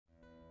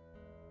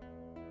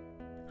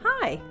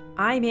Hi,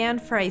 I'm Ann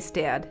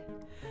Freistad.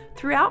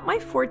 Throughout my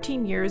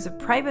 14 years of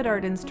private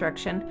art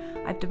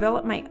instruction, I've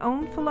developed my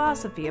own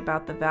philosophy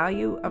about the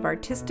value of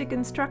artistic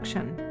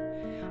instruction.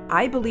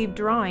 I believe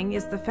drawing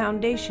is the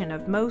foundation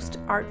of most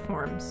art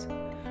forms.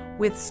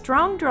 With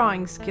strong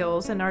drawing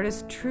skills, an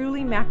artist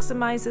truly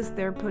maximizes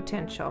their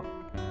potential.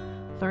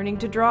 Learning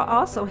to draw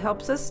also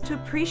helps us to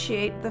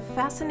appreciate the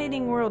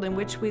fascinating world in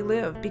which we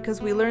live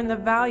because we learn the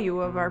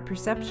value of our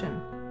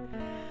perception.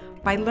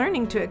 By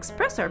learning to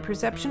express our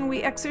perception,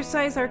 we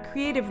exercise our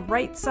creative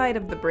right side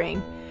of the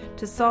brain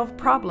to solve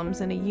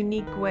problems in a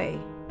unique way.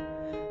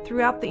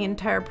 Throughout the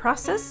entire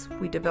process,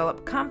 we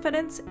develop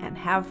confidence and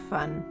have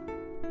fun.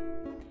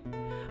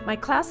 My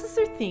classes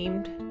are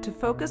themed to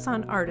focus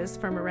on artists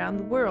from around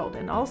the world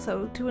and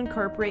also to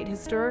incorporate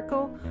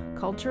historical,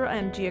 cultural,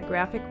 and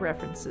geographic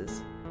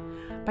references.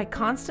 By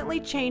constantly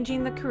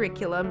changing the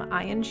curriculum,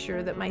 I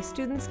ensure that my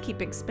students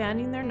keep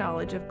expanding their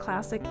knowledge of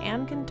classic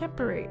and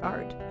contemporary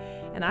art,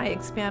 and I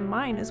expand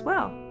mine as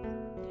well.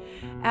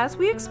 As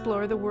we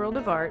explore the world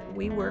of art,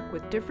 we work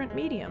with different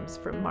mediums,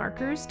 from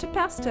markers to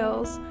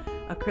pastels,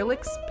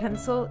 acrylics,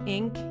 pencil,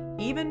 ink,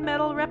 even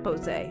metal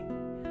repoussé.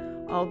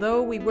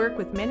 Although we work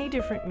with many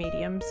different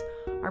mediums,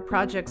 our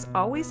projects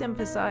always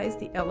emphasize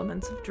the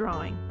elements of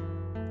drawing.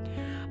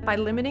 By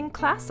limiting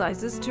class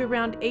sizes to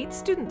around 8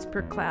 students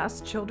per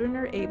class, children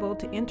are able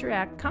to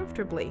interact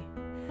comfortably.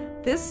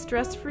 This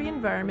stress-free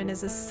environment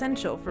is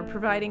essential for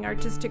providing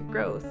artistic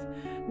growth,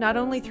 not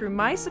only through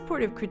my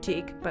supportive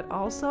critique, but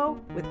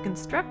also with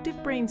constructive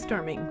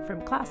brainstorming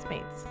from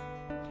classmates.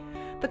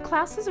 The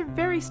classes are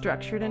very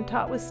structured and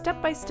taught with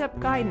step-by-step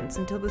guidance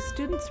until the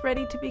student's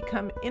ready to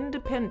become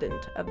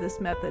independent of this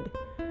method.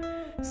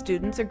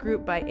 Students are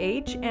grouped by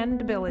age and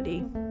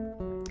ability.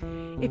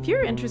 If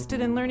you're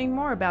interested in learning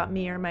more about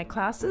me or my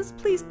classes,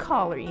 please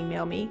call or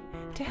email me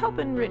to help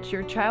enrich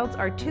your child's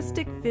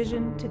artistic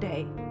vision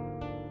today.